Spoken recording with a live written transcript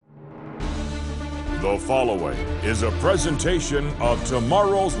The following is a presentation of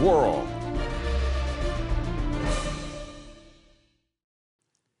Tomorrow's World.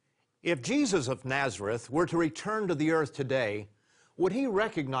 If Jesus of Nazareth were to return to the earth today, would he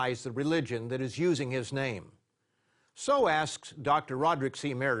recognize the religion that is using his name? So asks Dr. Roderick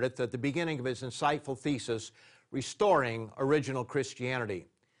C. Meredith at the beginning of his insightful thesis, Restoring Original Christianity.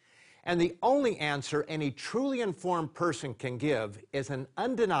 And the only answer any truly informed person can give is an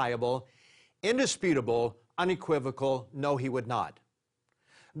undeniable, indisputable, unequivocal, no, he would not.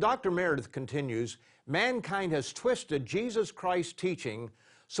 Dr. Meredith continues, mankind has twisted Jesus Christ's teaching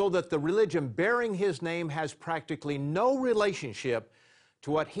so that the religion bearing his name has practically no relationship to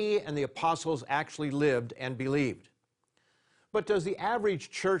what he and the apostles actually lived and believed. But does the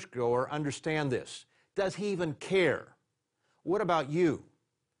average churchgoer understand this? Does he even care? What about you?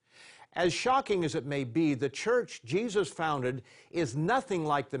 As shocking as it may be, the church Jesus founded is nothing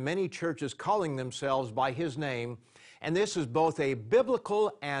like the many churches calling themselves by his name, and this is both a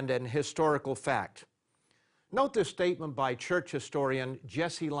biblical and an historical fact. Note this statement by church historian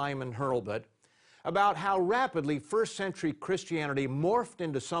Jesse Lyman Hurlbut about how rapidly first century Christianity morphed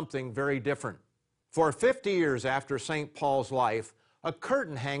into something very different. For 50 years after St. Paul's life, a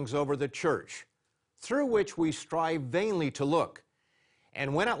curtain hangs over the church, through which we strive vainly to look.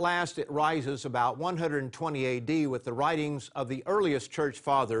 And when at last it rises about 120 AD with the writings of the earliest church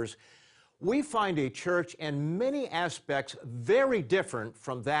fathers, we find a church in many aspects very different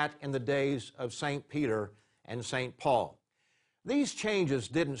from that in the days of St. Peter and St. Paul. These changes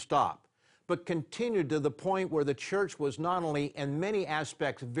didn't stop, but continued to the point where the church was not only in many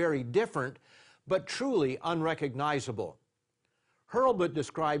aspects very different, but truly unrecognizable. Hurlbut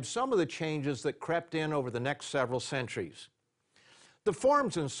describes some of the changes that crept in over the next several centuries. The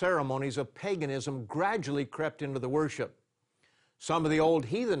forms and ceremonies of paganism gradually crept into the worship. Some of the old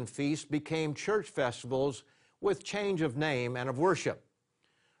heathen feasts became church festivals with change of name and of worship.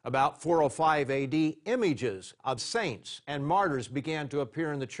 About 405 AD, images of saints and martyrs began to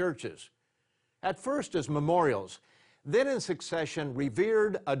appear in the churches, at first as memorials, then in succession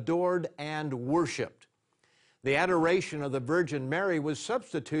revered, adored, and worshiped. The adoration of the Virgin Mary was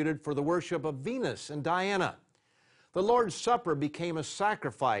substituted for the worship of Venus and Diana. The Lord's Supper became a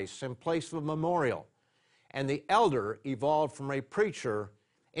sacrifice in place of a memorial, and the elder evolved from a preacher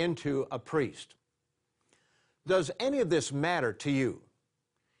into a priest. Does any of this matter to you?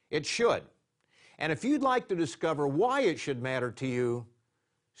 It should. And if you'd like to discover why it should matter to you,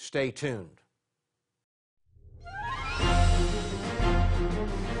 stay tuned.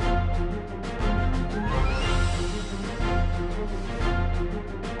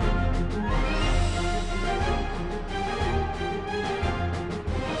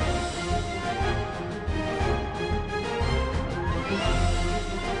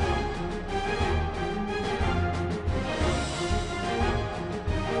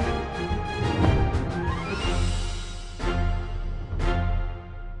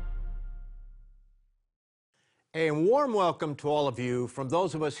 A warm welcome to all of you from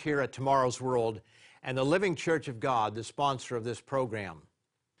those of us here at Tomorrow's World and the Living Church of God, the sponsor of this program.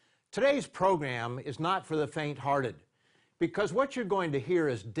 Today's program is not for the faint-hearted, because what you're going to hear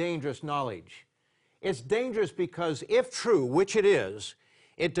is dangerous knowledge. It's dangerous because, if true, which it is,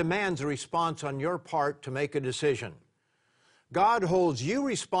 it demands a response on your part to make a decision. God holds you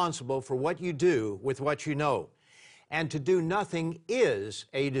responsible for what you do with what you know, and to do nothing is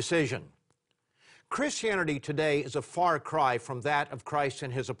a decision. Christianity today is a far cry from that of Christ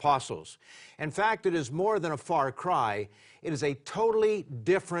and his apostles. In fact, it is more than a far cry. It is a totally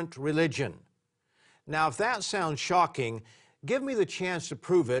different religion. Now, if that sounds shocking, give me the chance to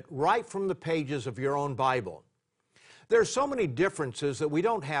prove it right from the pages of your own Bible. There are so many differences that we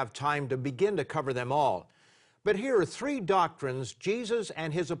don't have time to begin to cover them all. But here are three doctrines Jesus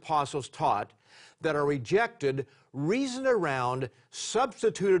and his apostles taught that are rejected, reasoned around,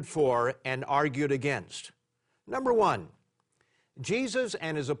 substituted for, and argued against. Number one, Jesus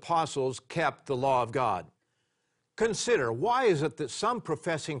and his apostles kept the law of God. Consider, why is it that some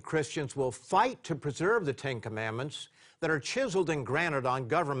professing Christians will fight to preserve the Ten Commandments that are chiseled in granite on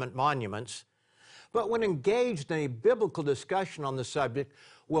government monuments, but when engaged in a biblical discussion on the subject,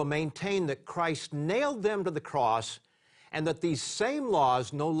 will maintain that Christ nailed them to the cross and that these same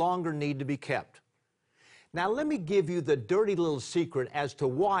laws no longer need to be kept? Now, let me give you the dirty little secret as to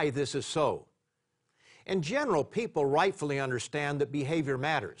why this is so. In general, people rightfully understand that behavior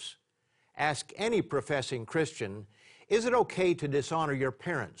matters. Ask any professing Christian, is it okay to dishonor your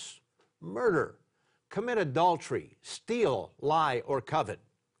parents, murder, commit adultery, steal, lie, or covet?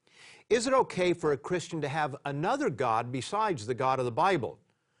 Is it okay for a Christian to have another God besides the God of the Bible?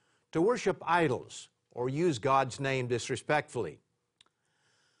 to worship idols or use God's name disrespectfully.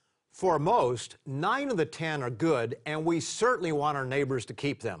 For most, 9 of the 10 are good, and we certainly want our neighbors to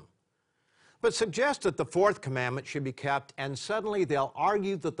keep them. But suggest that the 4th commandment should be kept, and suddenly they'll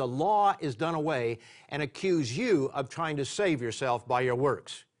argue that the law is done away and accuse you of trying to save yourself by your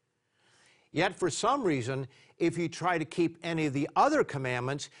works. Yet for some reason, if you try to keep any of the other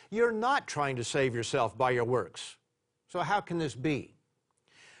commandments, you're not trying to save yourself by your works. So how can this be?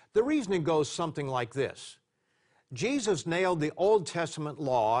 The reasoning goes something like this. Jesus nailed the Old Testament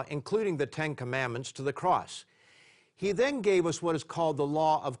law, including the 10 Commandments, to the cross. He then gave us what is called the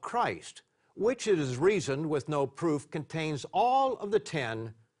law of Christ, which it is reasoned with no proof contains all of the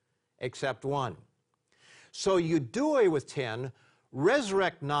 10 except one. So you do away with 10,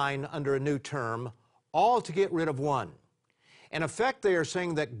 resurrect 9 under a new term, all to get rid of 1. In effect, they are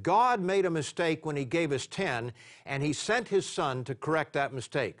saying that God made a mistake when He gave us 10, and He sent His Son to correct that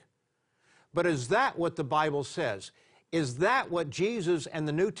mistake. But is that what the Bible says? Is that what Jesus and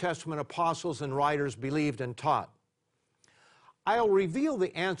the New Testament apostles and writers believed and taught? I'll reveal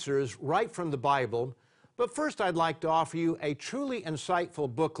the answers right from the Bible, but first I'd like to offer you a truly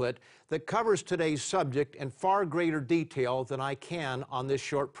insightful booklet that covers today's subject in far greater detail than I can on this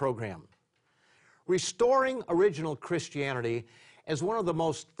short program. Restoring Original Christianity is one of the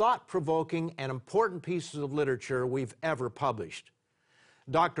most thought-provoking and important pieces of literature we've ever published.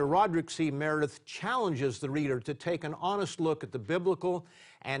 Dr. Roderick C. Meredith challenges the reader to take an honest look at the biblical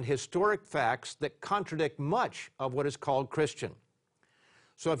and historic facts that contradict much of what is called Christian.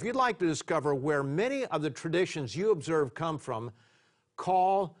 So if you'd like to discover where many of the traditions you observe come from,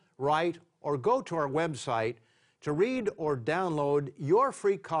 call, write, or go to our website to read or download your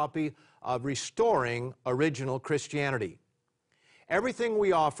free copy of Restoring Original Christianity. Everything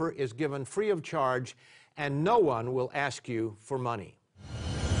we offer is given free of charge, and no one will ask you for money.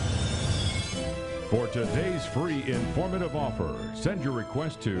 For today's free informative offer, send your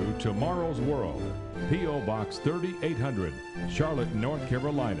request to Tomorrow's World, P.O. Box 3800, Charlotte, North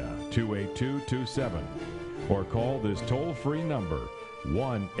Carolina, 28227. Or call this toll-free number,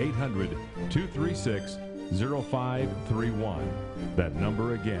 1-800-236-0531. That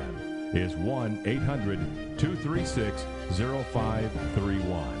number again is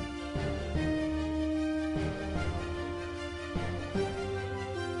 1-800-236-0531.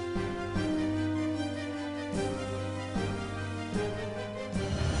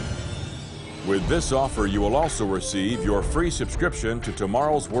 With this offer, you will also receive your free subscription to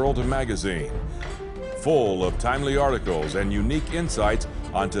Tomorrow's World magazine, full of timely articles and unique insights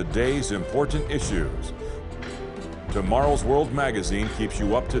on today's important issues. Tomorrow's World magazine keeps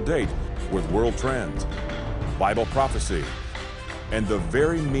you up to date with world trends, Bible prophecy, and the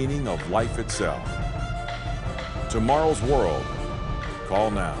very meaning of life itself. Tomorrow's World.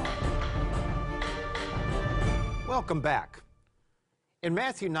 Call now. Welcome back. In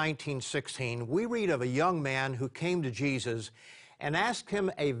Matthew 19:16, we read of a young man who came to Jesus and asked Him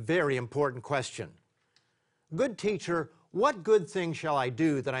a very important question. Good teacher, what good thing shall I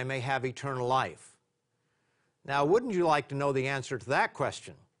do that I may have eternal life? Now, wouldn't you like to know the answer to that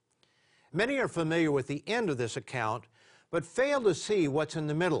question? Many are familiar with the end of this account, but fail to see what's in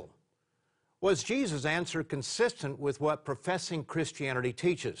the middle. Was Jesus' answer consistent with what professing Christianity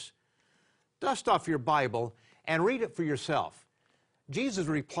teaches? Dust off your Bible and read it for yourself. Jesus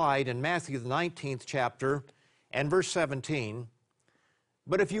replied in Matthew the 19th chapter and verse 17,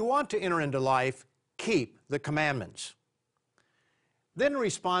 "But if you want to enter into life, keep the commandments." Then in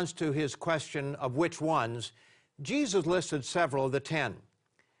response to his question of which ones, Jesus listed several of the 10.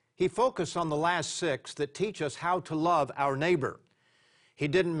 He focused on the last 6 that teach us how to love our neighbor. He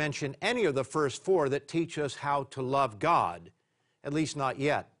didn't mention any of the first 4 that teach us how to love God, at least not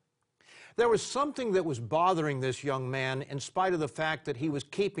yet. There was something that was bothering this young man in spite of the fact that he was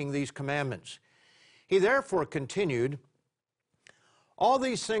keeping these commandments. He therefore continued, "All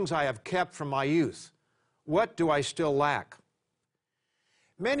these things I have kept from my youth. What do I still lack?"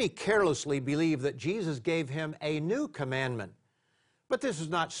 Many carelessly believe that Jesus gave him a new commandment, but this is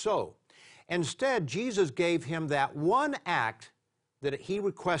not so. Instead, Jesus gave him that one act that he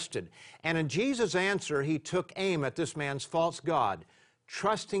requested, and in Jesus' answer, He took aim at this man's false god,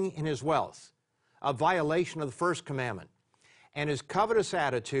 trusting in his wealth, a violation of the first commandment, and his covetous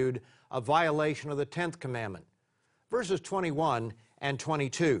attitude, a violation of the 10th commandment. Verses 21 and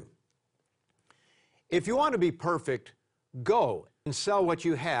 22. "If you want to be perfect, go and sell what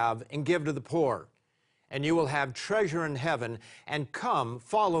you have and give to the poor, and you will have treasure in heaven, and come,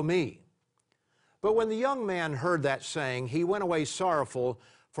 follow me." But when the young man heard that saying, he went away sorrowful,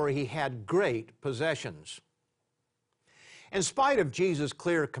 for he had great possessions. In spite of Jesus'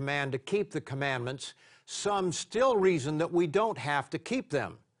 clear command to keep the commandments, some still reason that we don't have to keep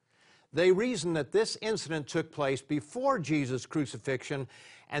them. They reason that this incident took place before Jesus' crucifixion,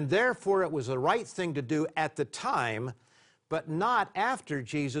 and therefore it was the right thing to do at the time, but not after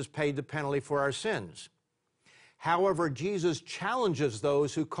Jesus paid the penalty for our sins. However, Jesus challenges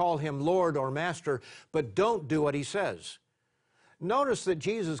those who call him Lord or Master, but don't do what he says. Notice that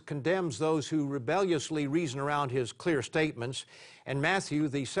Jesus condemns those who rebelliously reason around his clear statements in Matthew,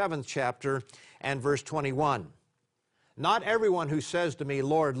 the 7th chapter, and verse 21. Not everyone who says to me,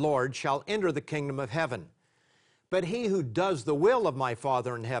 Lord, Lord, shall enter the kingdom of heaven, but he who does the will of my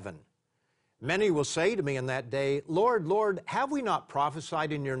Father in heaven. Many will say to me in that day, Lord, Lord, have we not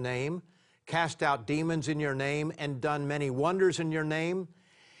prophesied in your name, cast out demons in your name, and done many wonders in your name?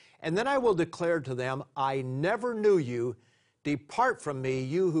 And then I will declare to them, I never knew you. Depart from me,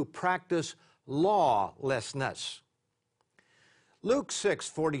 you who practice lawlessness. Luke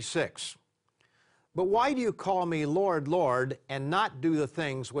 6:46. But why do you call me Lord, Lord, and not do the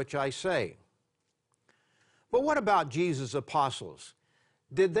things which I say? But what about Jesus' apostles?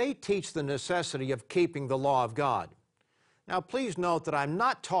 Did they teach the necessity of keeping the law of God? Now, please note that I'm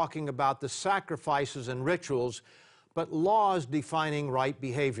not talking about the sacrifices and rituals, but laws defining right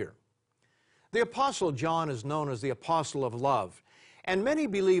behavior. The Apostle John is known as the Apostle of Love, and many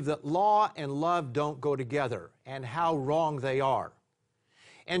believe that law and love don't go together, and how wrong they are.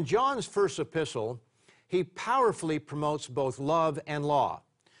 In John's first epistle, he powerfully promotes both love and law.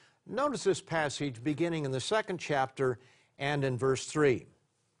 Notice this passage beginning in the 2nd chapter and in verse 3.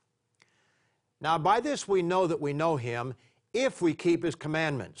 Now by this we know that we know him, if we keep his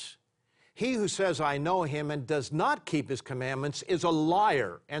commandments. He who says, I know him, and does not keep his commandments is a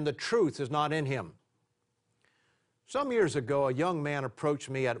liar, and the truth is not in him. Some years ago, a young man approached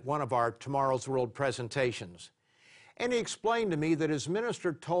me at one of our Tomorrow's World presentations, and he explained to me that his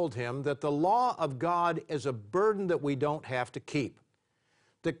minister told him that the law of God is a burden that we don't have to keep,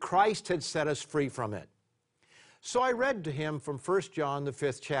 that Christ had set us free from it. So I read to him from 1 John, the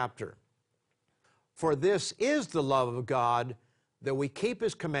 5th chapter. For this is the love of God, that we keep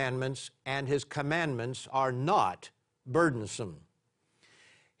his commandments, and his commandments are not burdensome.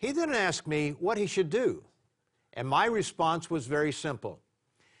 He then asked me what he should do, and my response was very simple.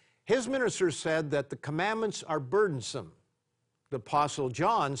 His minister said that the commandments are burdensome. The Apostle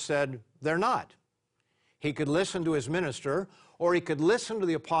John said they're not. He could listen to his minister, or he could listen to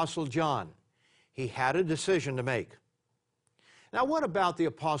the Apostle John. He had a decision to make. Now, what about the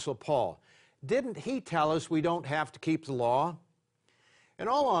Apostle Paul? Didn't he tell us we don't have to keep the law? In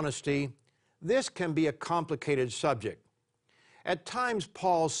all honesty, this can be a complicated subject. At times,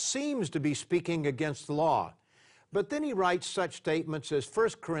 Paul seems to be speaking against the law, but then he writes such statements as 1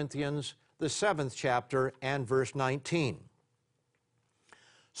 Corinthians, the 7th chapter, and verse 19.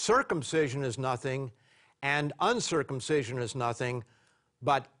 Circumcision is nothing, and uncircumcision is nothing,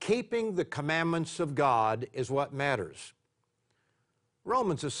 but keeping the commandments of God is what matters.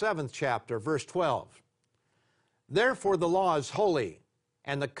 Romans, the 7th chapter, verse 12. Therefore the law is holy,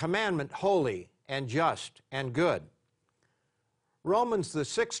 and the commandment holy and just and good. Romans, the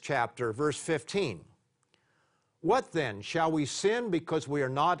 6th chapter, verse 15. What then? Shall we sin because we are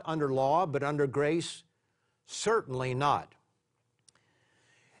not under law but under grace? Certainly not.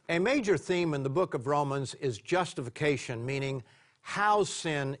 A major theme in the book of Romans is justification, meaning how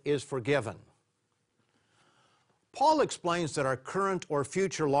sin is forgiven. Paul explains that our current or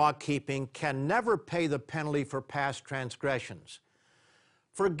future law-keeping can never pay the penalty for past transgressions.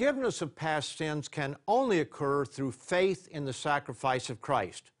 Forgiveness of past sins can only occur through faith in the sacrifice of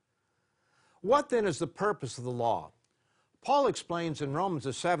Christ. What then is the purpose of the law? Paul explains in Romans, the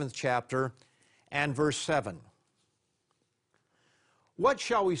 7th chapter, and verse 7. What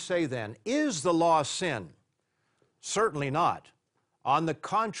shall we say then? Is the law sin? Certainly not. On the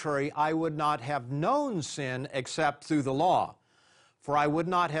contrary, I would not have known sin except through the law, for I would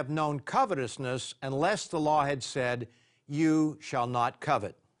not have known covetousness unless the law had said, you shall not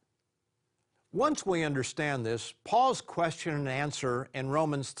covet. Once we understand this, Paul's question and answer in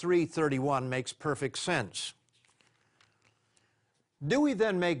Romans 3:31 makes perfect sense. Do we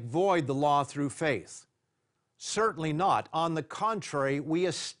then make void the law through faith? Certainly not. On the contrary, we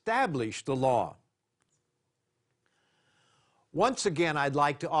establish the law. Once again, I'd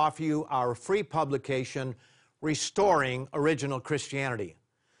like to offer you our free publication, Restoring Original Christianity.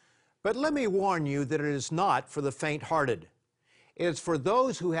 But let me warn you that it is not for the faint-hearted. It is for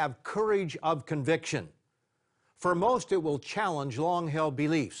those who have courage of conviction. For most, it will challenge long-held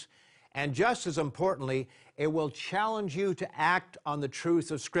beliefs. And just as importantly, it will challenge you to act on the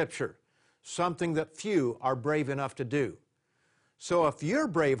truth of Scripture, something that few are brave enough to do. So if you're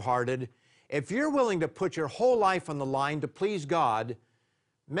brave-hearted, if you're willing to put your whole life on the line to please God,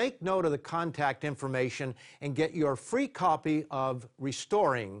 make note of the contact information and get your free copy of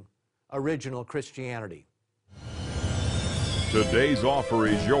Restoring Original Christianity. Today's offer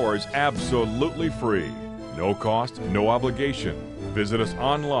is yours absolutely free. No cost, no obligation. Visit us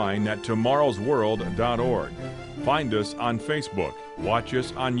online at tomorrowsworld.org. Find us on Facebook, watch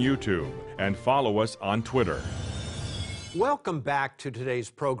us on YouTube, and follow us on Twitter. Welcome back to today's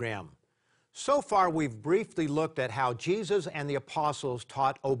program. So far, we've briefly looked at how Jesus and the apostles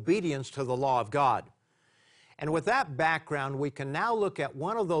taught obedience to the law of God. And with that background, we can now look at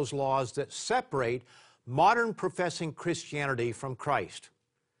one of those laws that separate modern professing Christianity from Christ.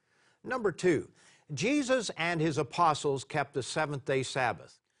 Number 2, Jesus and his apostles kept the seventh-day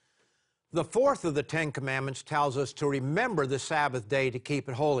Sabbath. The fourth of the Ten Commandments tells us to remember the Sabbath day to keep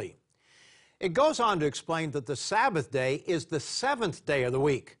it holy. It goes on to explain that the Sabbath day is the seventh day of the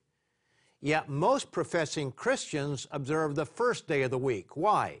week. Yet most professing Christians observe the first day of the week.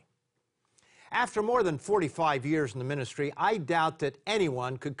 Why? After more than 45 years in the ministry, I doubt that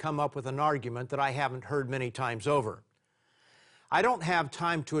anyone could come up with an argument that I haven't heard many times over. I don't have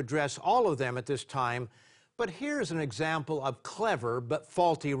time to address all of them at this time, but here's an example of clever but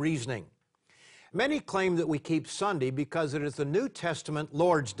faulty reasoning. Many claim that we keep Sunday because it is the New Testament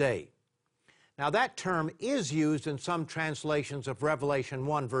Lord's Day. Now that term is used in some translations of Revelation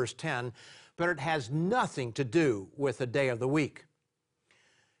 1 verse 10, but it has nothing to do with the day of the week.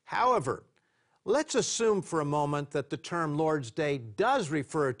 However, let's assume for a moment that the term Lord's Day does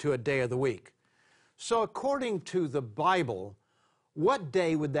refer to a day of the week. So according to the Bible, what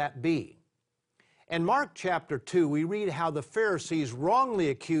day would that be? In Mark chapter 2, we read how the Pharisees wrongly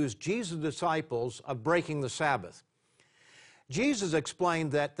accused Jesus' disciples of breaking the Sabbath. Jesus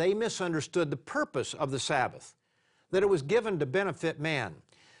explained that they misunderstood the purpose of the Sabbath, that it was given to benefit man.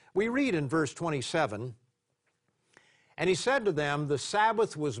 We read in verse 27, "And he said to them, the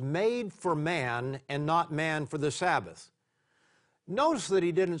Sabbath was made for man and not man for the Sabbath." Notice that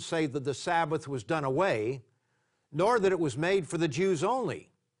he didn't say that the Sabbath was done away, nor that it was made for the Jews only.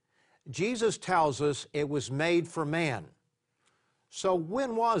 Jesus tells us it was made for man. So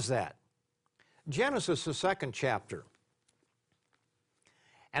when was that? Genesis, the 2nd chapter.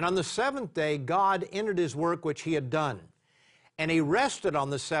 "And on the seventh day God ended his work which he had done, and he rested on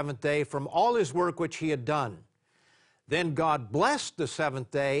the seventh day from all his work which he had done. Then God blessed the seventh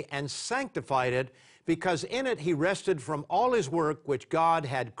day and sanctified it, because in it he rested from all his work which God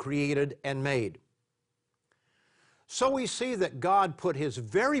had created and made." So we see that God put his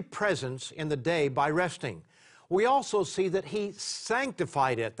very presence in the day by resting. We also see that he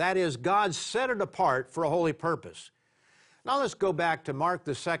sanctified it. That is, God set it apart for a holy purpose. Now let's go back to Mark,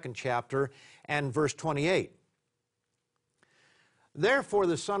 the 2nd chapter, and verse 28. "Therefore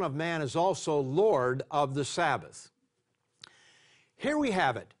the Son of Man is also Lord of the Sabbath." Here we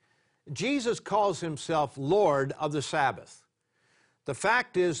have it. Jesus calls himself Lord of the Sabbath. The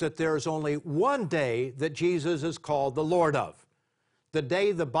fact is that there is only one day that Jesus is called the Lord of, the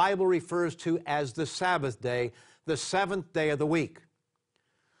day the Bible refers to as the Sabbath day, the seventh day of the week.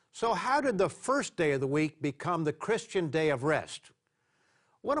 So how did the first day of the week become the Christian day of rest?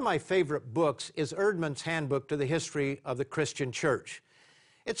 One of my favorite books is Erdman's Handbook to the History of the Christian Church.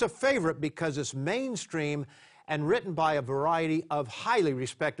 It's a favorite because it's mainstream and written by a variety of highly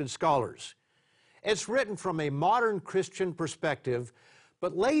respected scholars. It's written from a modern Christian perspective,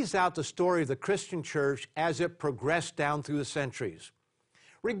 but lays out the story of the Christian church as it progressed down through the centuries.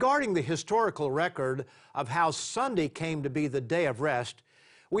 Regarding the historical record of how Sunday came to be the day of rest,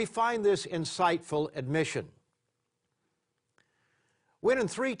 we find this insightful admission. When in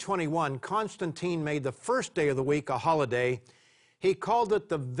 321 Constantine made the first day of the week a holiday, he called it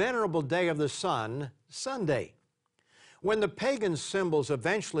the Venerable Day of the Sun, Sunday. When the pagan symbols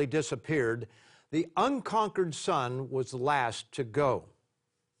eventually disappeared, the unconquered sun was the last to go.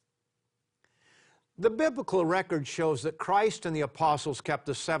 The biblical record shows that Christ and the apostles kept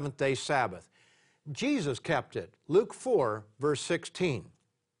the seventh-day Sabbath. Jesus kept it, Luke 4, verse 16.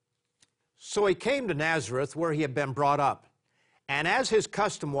 "So he came to Nazareth, where he had been brought up. And as his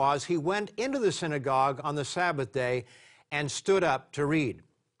custom was, he went into the synagogue on the Sabbath day and stood up to read."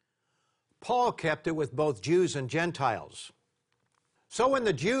 Paul kept it with both Jews and Gentiles. "So when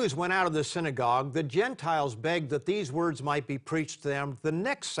the Jews went out of the synagogue, the Gentiles begged that these words might be preached to them the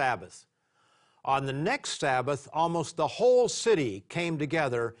next Sabbath. On the next Sabbath, almost the whole city came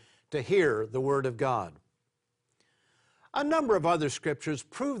together to hear the word of God." A number of other scriptures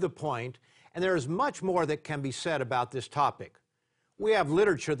prove the point, and there is much more that can be said about this topic. We have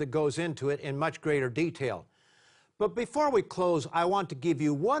literature that goes into it in much greater detail. But before we close, I want to give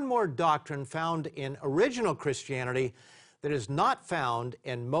you one more doctrine found in original Christianity that is not found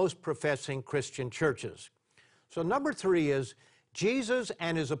in most professing Christian churches. So number 3 is Jesus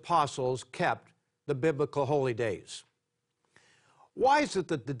and his apostles kept the biblical holy days. Why is it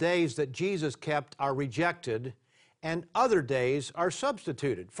that the days that Jesus kept are rejected and other days are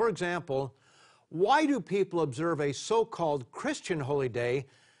substituted? For example, why do people observe a so-called Christian holy day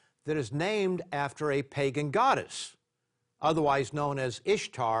that is named after a pagan goddess, otherwise known as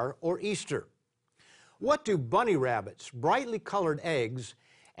Ishtar or Easter? What do bunny rabbits, brightly colored eggs,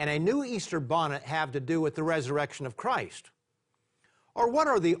 and a new Easter bonnet have to do with the resurrection of Christ? Or what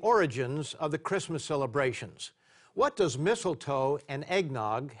are the origins of the Christmas celebrations? What does mistletoe and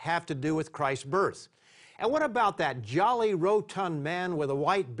eggnog have to do with Christ's birth? And what about that jolly, rotund man with a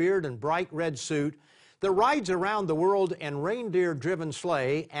white beard and bright red suit that rides around the world in reindeer-driven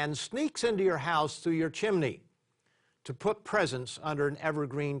sleigh and sneaks into your house through your chimney to put presents under an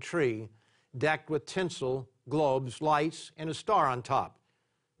evergreen tree decked with tinsel, globes, lights, and a star on top?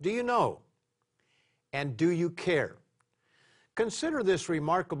 Do you know? And do you care? Consider this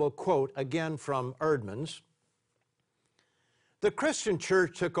remarkable quote again from Erdman's. The Christian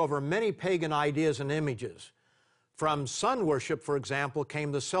church took over many pagan ideas and images. From sun worship, for example,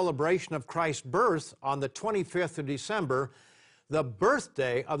 came the celebration of Christ's birth on the 25th of December, the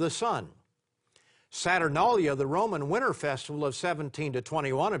birthday of the sun. Saturnalia, the Roman winter festival of 17 to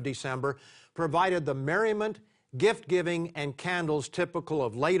 21 of December, provided the merriment, gift-giving, and candles typical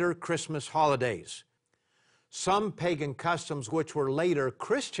of later Christmas holidays. Some pagan customs which were later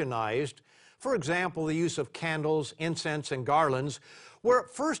Christianized, for example, the use of candles, incense, and garlands, were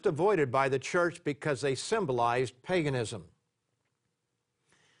at first avoided by the church because they symbolized paganism.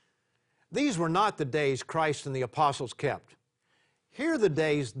 These were not the days Christ and the apostles kept. Here are the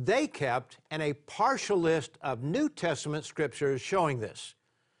days they kept and a partial list of New Testament scriptures showing this.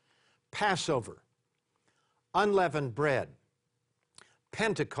 Passover, unleavened bread,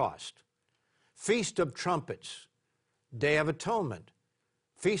 Pentecost, Feast of Trumpets, Day of Atonement,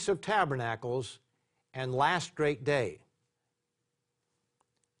 Feast of Tabernacles, and Last Great Day.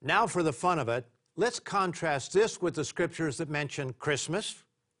 Now for the fun of it, let's contrast this with the scriptures that mention Christmas,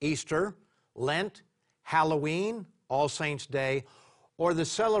 Easter, Lent, Halloween, All Saints' Day, or the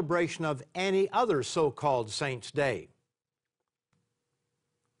celebration of any other so-called Saints' Day.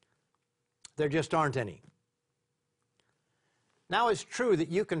 There just aren't any. Now, it's true that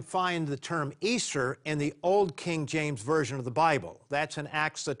you can find the term Easter in the Old King James Version of the Bible. That's in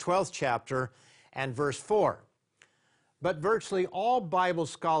Acts, the 12th chapter, and verse 4. But virtually all Bible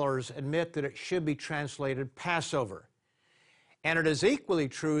scholars admit that it should be translated Passover. And it is equally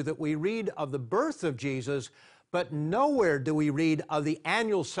true that we read of the birth of Jesus, but nowhere do we read of the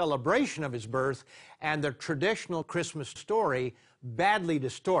annual celebration of his birth, and the traditional Christmas story badly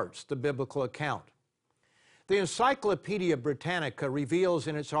distorts the biblical account. The Encyclopedia Britannica reveals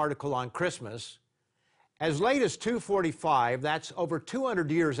in its article on Christmas, as late as 245, that's over 200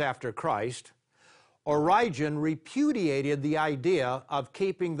 years after Christ, Origen repudiated the idea of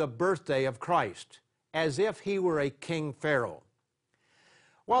keeping the birthday of Christ, as if he were a king pharaoh.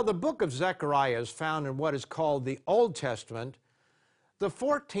 While the book of Zechariah is found in what is called the Old Testament, the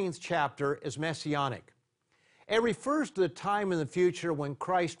 14th chapter is messianic. It refers to the time in the future when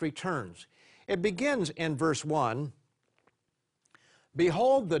Christ returns. It begins in verse 1,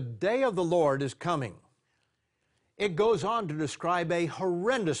 "Behold, the day of the Lord is coming." It goes on to describe a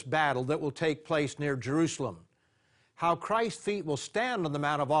horrendous battle that will take place near Jerusalem, how Christ's feet will stand on the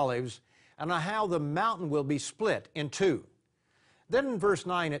Mount of Olives, and how the mountain will be split in two. Then in verse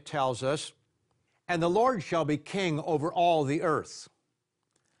 9 it tells us, "And the Lord shall be king over all the earth."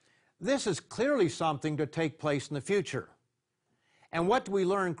 This is clearly something to take place in the future. And what do we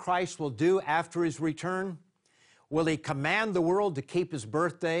learn Christ will do after his return? Will he command the world to keep his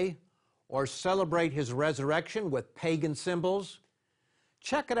birthday or celebrate his resurrection with pagan symbols?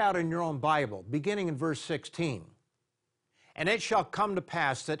 Check it out in your own Bible, beginning in verse 16. "And it shall come to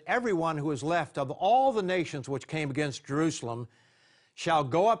pass that everyone who is left of all the nations which came against Jerusalem shall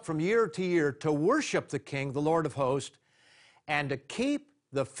go up from year to year to worship the King, the Lord of hosts, and to keep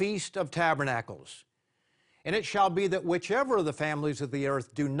the Feast of Tabernacles. And it shall be that whichever of the families of the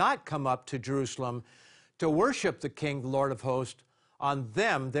earth do not come up to Jerusalem to worship the King, the Lord of hosts, on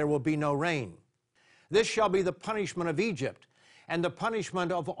them there will be no rain. This shall be the punishment of Egypt, and the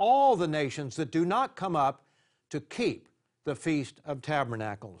punishment of all the nations that do not come up to keep the Feast of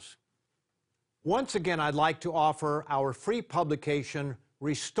Tabernacles." Once again, I'd like to offer our free publication,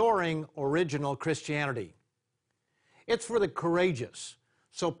 Restoring Original Christianity. It's for the courageous,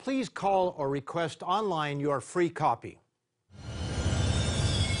 So please call or request online your free copy.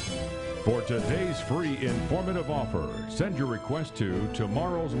 For today's free informative offer, send your request to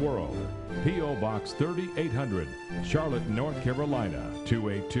Tomorrow's World, P.O. Box 3800, Charlotte, North Carolina,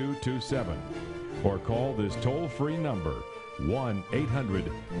 28227. Or call this toll-free number,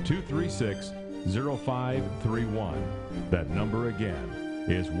 1-800-236-0531. That number again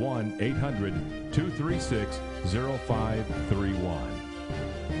is 1-800-236-0531.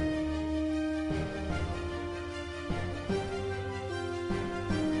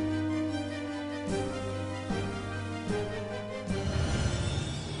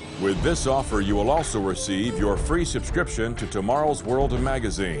 With this offer, you will also receive your free subscription to Tomorrow's World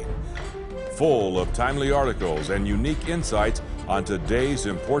magazine, full of timely articles and unique insights on today's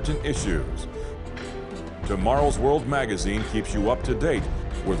important issues. Tomorrow's World magazine keeps you up to date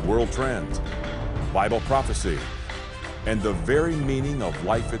with world trends, Bible prophecy, and the very meaning of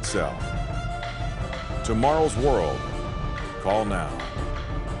life itself. Tomorrow's World. Call now.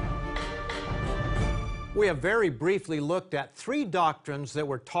 We have very briefly looked at 3 doctrines that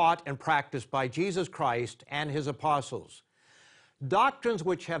were taught and practiced by Jesus Christ and His apostles. Doctrines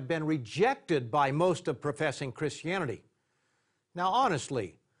which have been rejected by most of professing Christianity. Now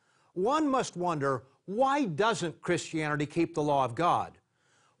honestly, one must wonder, why doesn't Christianity keep the law of God?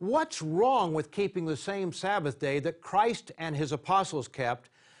 What's wrong with keeping the same Sabbath day that Christ and His apostles kept,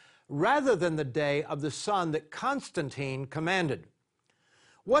 rather than the day of the sun that Constantine commanded?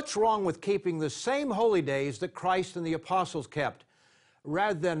 What's wrong with keeping the same holy days that Christ and the apostles kept,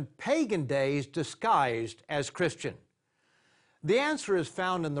 rather than pagan days disguised as Christian? The answer is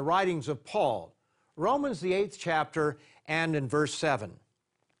found in the writings of Paul, Romans the 8th chapter, and in verse 7.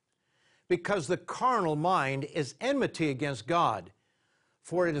 Because the carnal mind is enmity against God,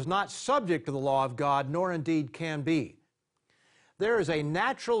 for it is not subject to the law of God, nor indeed can be. There is a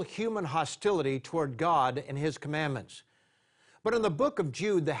natural human hostility toward God and His commandments. But in the book of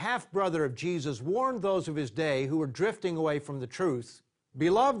Jude, the half-brother of Jesus warned those of his day who were drifting away from the truth,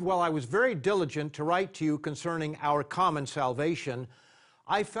 "Beloved, while I was very diligent to write to you concerning our common salvation,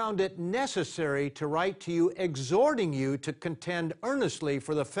 I found it necessary to write to you exhorting you to contend earnestly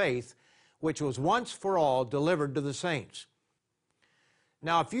for the faith which was once for all delivered to the saints."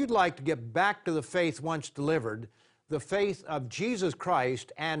 Now, if you'd like to get back to the faith once delivered, the faith of Jesus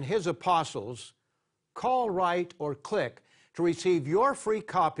Christ and His apostles, call, write, or click to receive your free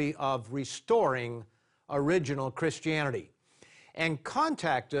copy of Restoring Original Christianity. And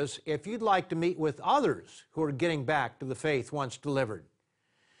contact us if you'd like to meet with others who are getting back to the faith once delivered.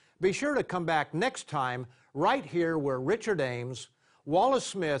 Be sure to come back next time right here where Richard Ames, Wallace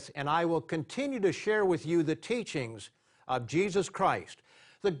Smith, and I will continue to share with you the teachings of Jesus Christ,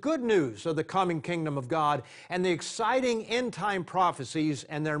 the good news of the coming kingdom of God, and the exciting end-time prophecies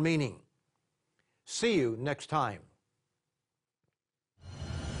and their meaning. See you next time.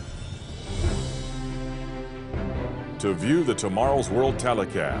 To view the Tomorrow's World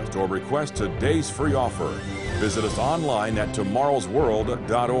telecast or request today's free offer, visit us online at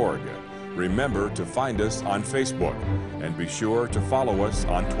tomorrowsworld.org. Remember to find us on Facebook and be sure to follow us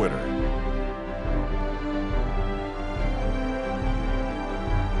on Twitter.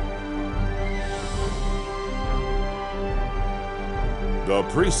 The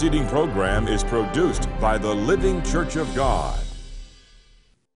preceding program is produced by the Living Church of God.